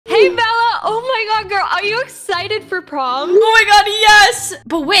Oh my god, girl, are you excited for prom? Oh my god, yes!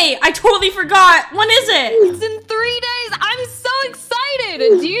 But wait, I totally forgot. When is it? It's in 3 days. I'm so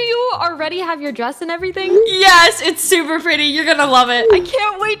excited. Do you already have your dress and everything? Yes, it's super pretty. You're gonna love it. I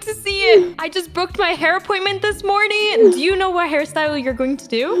can't wait to see it. I just booked my hair appointment this morning. Do you know what hairstyle you're going to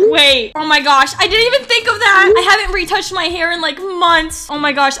do? Wait, oh my gosh, I didn't even think of that. I haven't retouched my hair in like months. Oh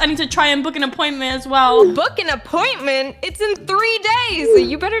my gosh, I need to try and book an appointment as well. Book an appointment? It's in 3 days.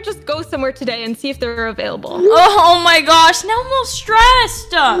 You better just go somewhere today and see if they're available. Oh my gosh, now I'm all stressed.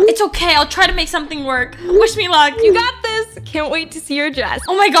 It's okay, I'll try to make something work. Wish me luck. You got this. Can't wait to see your dress.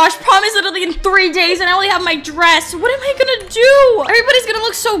 Oh my gosh, prom is literally in 3 days and I only have my dress. What am I gonna do? Everybody's gonna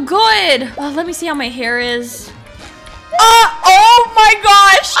look so good. Let me see how my hair is. Oh my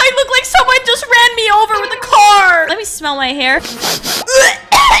gosh! I look like someone just ran me over with a car! Let me smell my hair.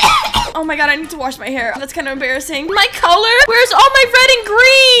 Oh my god, I need to wash my hair. That's kind of embarrassing. My color? Where's all my red and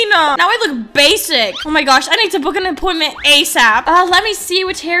green? Now I look basic. Oh my gosh, I need to book an appointment ASAP. Let me see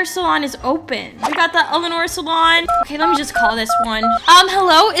which hair salon is open. We got the Eleanor salon. Okay, let me just call this one.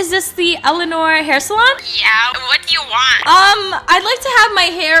 Hello, is this the Eleanor hair salon? Yeah, what do you want? I'd like to have my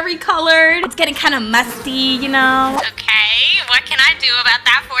hair recolored. It's getting kind of musty, you know? Okay, what can I do about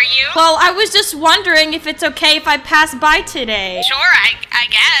that for you? Well, I was just wondering if it's okay if I pass by today. Sure, I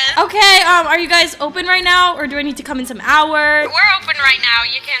guess. Okay, are you guys open right now, or do I need to come in some hour? We're open right now.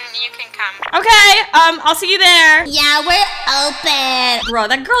 You can come. Okay, I'll see you there. Yeah, we're open. Bro,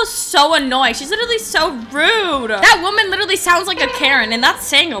 that girl's so annoying. She's literally so rude. That woman literally sounds like a Karen, and that's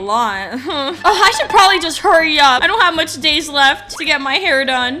saying a lot. Oh, I should probably just hurry up. I don't have much days left to get my hair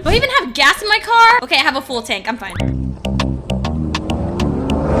done. Do I even have gas in my car? Okay, I have a full tank. I'm fine.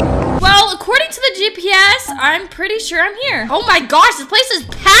 Well, according to the GPS, I'm pretty sure I'm here. Oh my gosh, this place is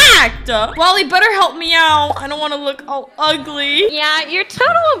packed. Wally, better help me out. I don't want to look all ugly. Yeah, your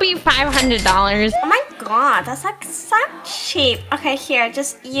total will be $500. Oh my god, that's like so cheap. Okay, here,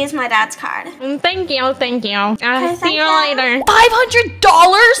 just use my dad's card. Thank you, thank you. Okay, See you thank you. later.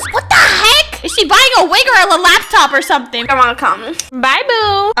 $500? What the heck? Is she buying a wig or a laptop or something? You're welcome. Bye,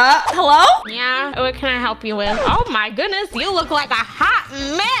 boo. Hello? Yeah, what can I help you with? Oh my goodness, you look like a hot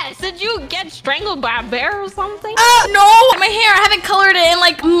mess. Did you get strangled by a bear or something? No, my hair, I haven't colored it in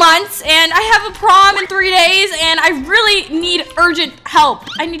like months, and I have a prom in 3 days, and I really need urgent help.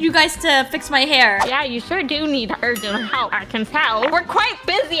 I need you guys to fix my hair. Yeah, you sure do need urgent help, I can tell. We're quite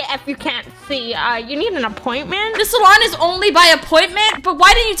busy if you can't see. You need an appointment? The salon is only by appointment, but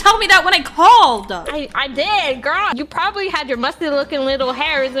why didn't you tell me that when I called? I did, girl. You probably had your musty looking little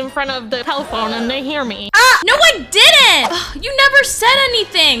hairs in front of the telephone and they hear me. No, I didn't. You never said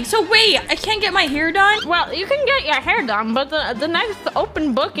anything. So wait, I can't get my hair done? Well, you can get your hair done, but the next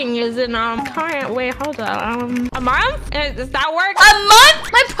open booking is in, wait, hold on. A month? Does that work? A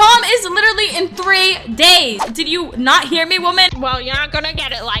month? My prom is literally in 3 days. Did you not hear me, woman? Well, you're not gonna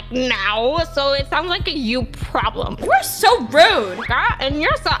get it like now, so it sounds like a you problem. You're so rude. Girl, and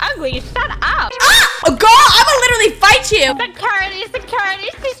you're so ugly. Shut up. Girl, I will literally fight you. Security,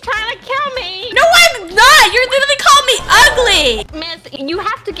 she's trying to kill me. No, I'm not. You're literally calling me ugly. Miss, you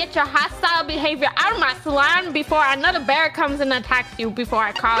have to get your hostile behavior out of my salon before another bear comes and attacks you before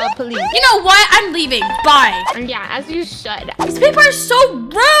I call the police. You know what? I'm leaving. Bye. Yeah, as you should. These people are so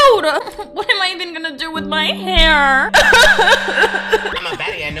rude. What am I even gonna do with my hair? I'm a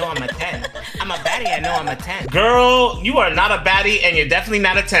baddie, I know I'm a 10. I'm a baddie, I know I'm a 10. Girl, you are not a baddie and you're definitely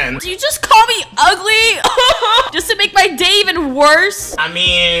not a 10. Do you just call me ugly? Just to make my day even worse? I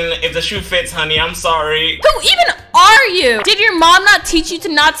mean, if the shoe fits, honey, I'm sorry. Who even are you? Did your mom not teach you to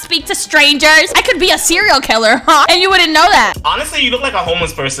not speak to strangers? I could be a serial killer, huh? And you wouldn't know that. Honestly, you look like a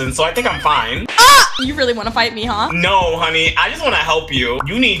homeless person, so I think I'm fine. You really want to fight me, huh? No, honey, I just want to help you.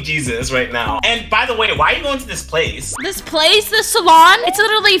 You need Jesus right now. And by the way, why are you going to this place? This place, this salon, it's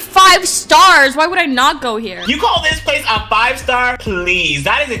literally 5 stars. Why would I not go here? You call this place a 5-star? Please,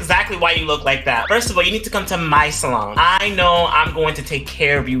 that is exactly why you look like that. First of all, you need to come to my salon. I know I'm going to take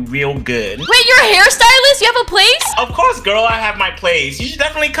care of you real good. Wait, you're a hairstylist? You have a place? Of course, girl, I have my place. You should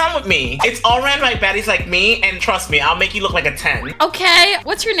definitely come with me. It's all ran by baddies like me, and trust me, I'll make you look like a 10. Okay,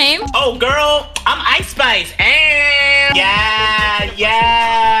 what's your name? Oh, girl, I'm Ice Spice, and yeah.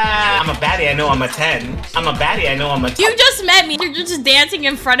 I'm a baddie, I know I'm a 10. I'm a baddie, I know I'm a 10. You just met me. You're just dancing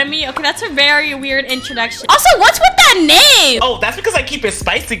in front of me. Okay, that's a very weird introduction. Also, what's with that name? Oh, that's because I keep it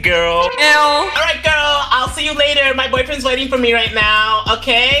spicy, girl. Ew. All right, girl, I'll see you later. My boyfriend's waiting for me right now,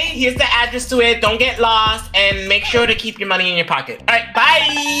 okay? Here's the address to it. Don't get lost, and make sure to keep your money in your pocket. All right,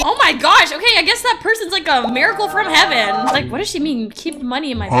 bye. Oh my gosh. Okay, I guess that person's like a miracle from heaven. Like, what does she mean? Keep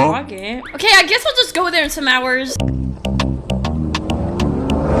money in my pocket? Okay, I guess I'll just go there in some hours.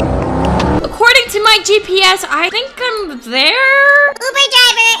 to my GPS. I think I'm there. Uber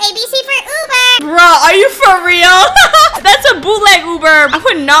driver, ABC for Uber. Bro, are you for real? That's a bootleg Uber. I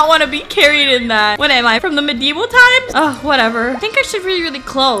would not want to be carried in that. What am I, from the medieval times? Oh, whatever. I think I should really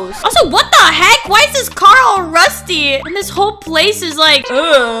close. Also, what the heck? Why is this car all rusty? And this whole place is like,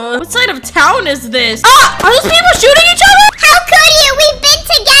 ugh. What side of town is this? Ah! Are those people shooting each other? How could you? We've been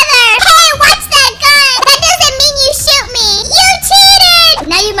together. Hey, what's that gun? That doesn't mean you shoot me. You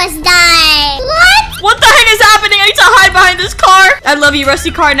cheated. Now you must die. What? What the heck is happening? I need to hide behind this car. I love you,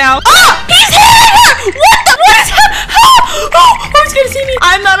 rusty car now. Ah! He's hitting her! What is happening? Oh, he's gonna see me.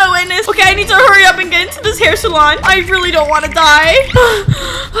 I'm not a witness. Okay, I need to hurry up and get into this hair salon. I really don't want to die.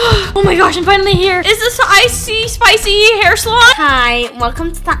 Oh my gosh, I'm finally here. Is this the icy, spicy hair salon? Hi,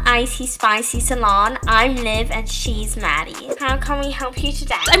 welcome to the Icy Spicy Salon. I'm Liv and she's Maddie. How can we help you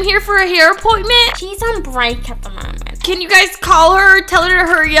today? I'm here for a hair appointment. She's on break at the moment. Can you guys call her, tell her to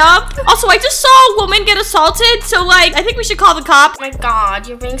hurry up? Also, I just saw a woman get assaulted, so like, I think we should call the cops. Oh my god,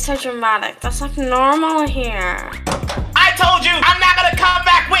 you're being so dramatic. That's like normal here. I told you I'm not gonna come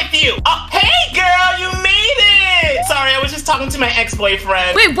back with you. Oh, hey girl, you made it. Sorry, I was just talking to my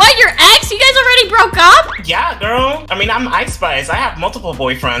ex-boyfriend. Wait, what? Your ex? You guys already broke up? Yeah, girl. I mean, I'm Ice Spice. I have multiple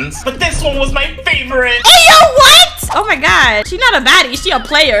boyfriends, but this one was my favorite. Hey, yo, what? Oh my god, she's not a baddie, she a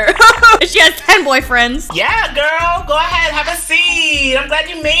player. She has 10 boyfriends. Yeah, girl. Go ahead, have a seat. I'm glad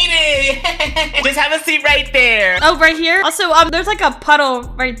you made it. Just have a seat right there. Oh, right here? Also, there's like a puddle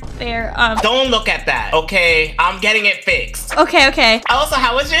right there. Don't look at that, okay? I'm getting it fixed. Okay. Also,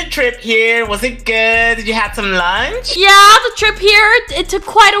 how was your trip here? Was it good? Did you have some lunch? Yeah, the trip here, it took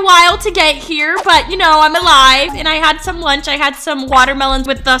quite a while to get here, but you know, I'm alive and I had some lunch. I had some watermelons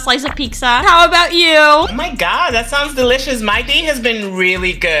with a slice of pizza. How about you? Oh my god, that sounds delicious. My day has been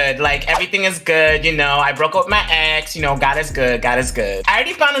really good. Like, everything is good, you know. I broke up with my ex, you know, God is good, God is good. I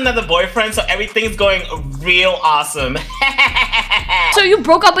already found another boyfriend, so everything's going real awesome. So you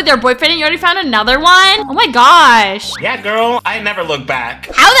broke up with your boyfriend and you already found another one? Oh my gosh. Yeah, girl, I never look back.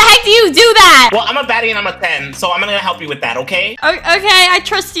 How the heck do you do that? Well, I'm a baddie and I'm a 10, so I'm gonna help you with that, okay? Okay, I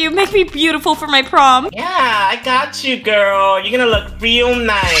trust you. Make me beautiful for my prom. Yeah, I got you, girl. You're gonna look real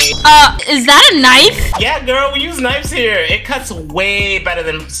nice. Is that a knife? Yeah, girl, we use knives here. It cuts way better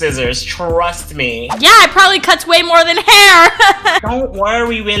than scissors, trust me. Yeah, it probably cuts way more than hair. Don't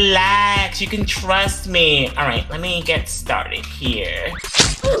worry, relax. You can trust me. All right, let me get started here.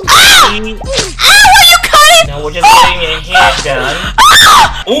 Ah! Ow, are you cutting? No, we're just getting your hair done.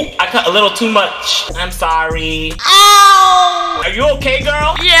 Ooh, I cut a little too much. I'm sorry. Ow! Are you okay,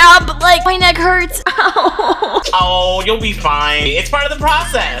 girl? Yeah, but like, my neck hurts. Ow. Oh, you'll be fine. It's part of the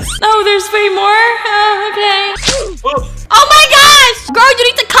process. Oh, there's way more? Okay. Ooh. Oh my gosh! Girl,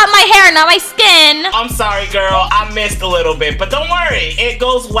 you need to cut my hair, not my skin. I'm sorry, girl. I missed a little bit, but don't worry. It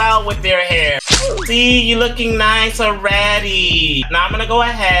goes well with your hair. See, you're looking nice already. Now I'm gonna go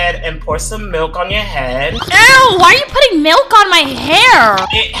ahead and pour some milk on your head. Ew, why are you putting milk on my hair?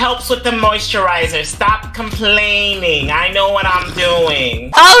 It helps with the moisturizer. Stop complaining. I know what I'm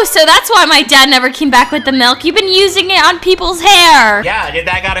doing. Oh, so that's why my dad never came back with the milk. You've been using it on people's hair. Yeah, your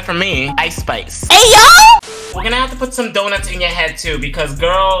dad got it from me. Ice Spice. Hey, yo! We're gonna have to put some donuts in your head too, because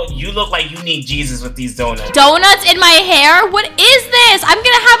girl, you look like you need Jesus with these donuts. Donuts in my hair? What is this? I'm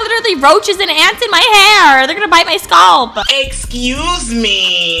gonna have literally roaches and ants in my hair. They're gonna bite my scalp. Excuse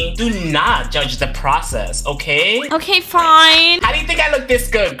me. Do not judge the process, okay? Okay, fine. How do you think I look this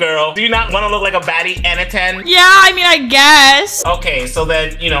good, girl? Do you not want to look like a baddie and a 10? Yeah, I mean, I guess. Okay, so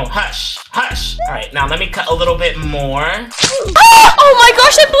then, you know, hush, hush. All right, now let me cut a little bit more. Oh my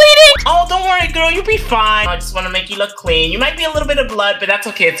gosh, I'm bleeding. Oh, don't worry, girl, you'll be fine. I just want to make you look clean. You might be a little bit of blood, but that's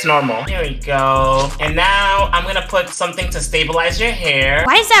okay, it's normal. Here we go. And now I'm gonna put something to stabilize your hair.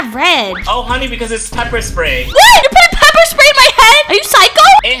 Why is that red? Oh, honey, because it's pepper spray. What? You're putting pepper spray in my head? Are you psycho?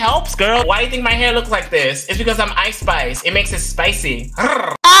 It helps, girl. Why do you think my hair looks like this? It's because I'm Ice Spice. It makes it spicy.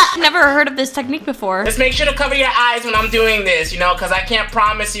 Never heard of this technique before. Just make sure to cover your eyes when I'm doing this, you know, because I can't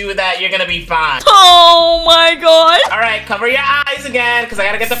promise you that you're gonna be fine. Oh my god. All right, cover your eyes again, because I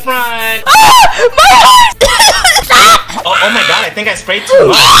gotta get the front. My eyes! Oh my god, I think I sprayed too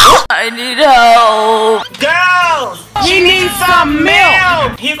much. I need help. Girls, you need some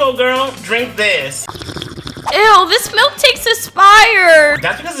milk. Here you go, girl. Drink this. Ew, this milk tastes expired.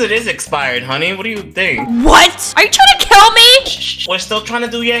 That's because it is expired, honey. What do you think? What? Are you trying to kill me? Shh, we're still trying to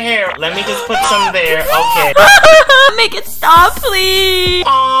do your hair. Let me just put some there. Okay. Make it stop, please.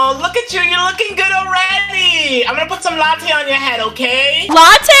 Oh, look at you. You're looking good already. Alrighty, I'm gonna put some latte on your head, okay?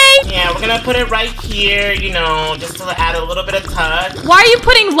 Latte? Yeah, we're gonna put it right here, you know, just to add a little bit of touch. Why are you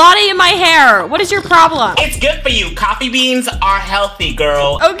putting latte in my hair? What is your problem? It's good for you. Coffee beans are healthy,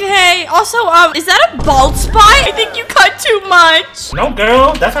 girl. Okay, also, is that a bald spot? I think you cut too much. No,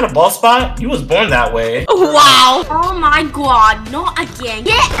 girl, that's not a bald spot. You was born that way. Wow. Oh my god, not again.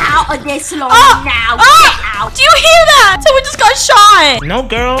 Get out of this salon now. Get out. Do you hear that? Someone just got shot. No,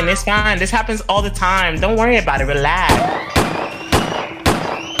 girl, and it's fine. This happens all the time. Don't worry about it. Relax.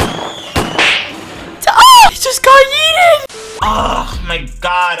 Oh, he just got yeeted. Oh my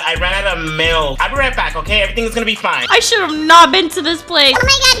god, I ran out of milk. I'll be right back, okay? Everything's gonna be fine. I should have not been to this place. Oh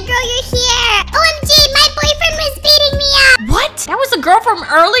my god, girl, you're here. OMG, my boyfriend was beating me up. What? That was the girl from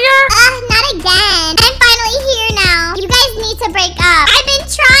earlier? Not again. I'm finally here now. You guys need to break up. I've been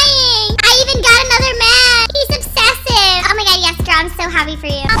trying. I even got another man. He's obsessive. Oh my god, yes, girl, I'm so happy for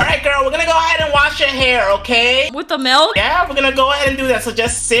you. Alright, girl, we're gonna go ahead and wash your hair, okay? With the milk? Yeah, we're gonna go ahead and do that. So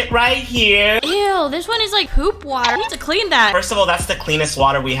just sit right here. Ew, this one is like poop water. I need to clean that. First of all, that's the cleanest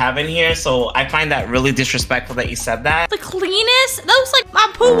water we have in here, so I find that really disrespectful that you said that. The cleanest? That looks like my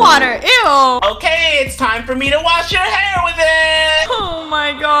poo water. Ew. Okay, it's time for me to wash your hair with it. Oh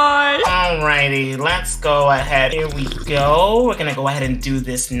my gosh. Alrighty, let's go ahead. Here we go. We're gonna go ahead and do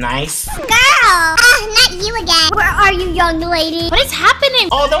this nice. Girl, not you again. Where are you, young lady? What is happening?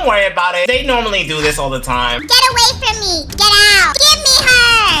 Oh, don't worry about it. They normally do this all the time. Get away from me. Get out. Give me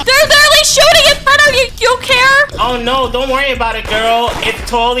her. They're literally shooting in front of you. You care? Oh no, don't worry about it, girl. It's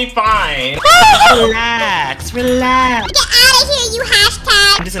totally fine. Relax, relax. Get out of here, you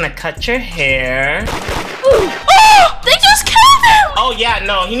hashtag. I'm just gonna cut your hair. Oh, they just killed him. Oh yeah,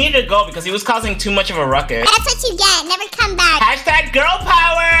 no, he needed to go because he was causing too much of a ruckus. That's what you get. Never come back. Hashtag girl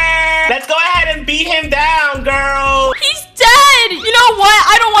power. Let's go ahead and beat him down, girl. He's dead. You know what?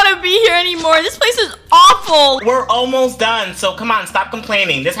 I don't want to be here anymore. This place is awful. We're almost done, so come on, stop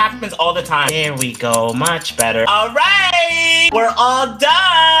complaining. This happens all the time. There we go, much better. All right, we're all done.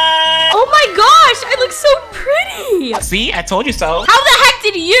 Oh my gosh, I look so pretty. See, I told you so. How the heck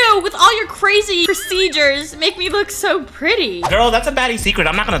did you, with all your crazy procedures, make me look so pretty? Girl, that's a baddie secret.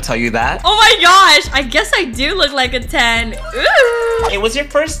 I'm not gonna tell you that. Oh my gosh, I guess I do look like a 10. Ooh. It was your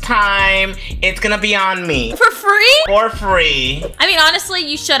first time. It's gonna be on me. For free? For free. I mean, honestly,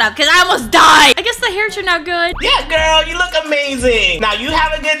 you should have, because I almost died. I guess the hair turned out good. Yeah, girl, you look amazing. Now, you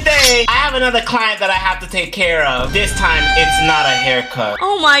have a good day. I have another client that I have to take care of. This time, it's not a haircut.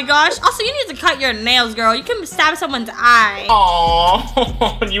 Oh my gosh. Also, you need to cut your nails, girl. You can stab someone's eye.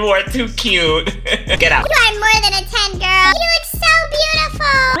 Aww, you are too cute. Get out. You are more than a 10, girl. You look so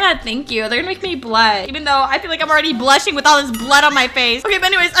beautiful. Yeah, thank you. They're gonna make me blush. Even though I feel like I'm already blushing with all this blood on my face. Okay, but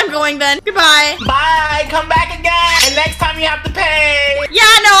anyways, I'm going then. Goodbye. Bye. Come back again. And next time you have to pay. Yeah,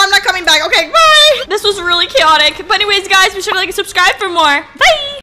 no, I'm not coming back. Okay, bye. This was really chaotic. But anyways, guys, be sure to like and subscribe for more. Bye.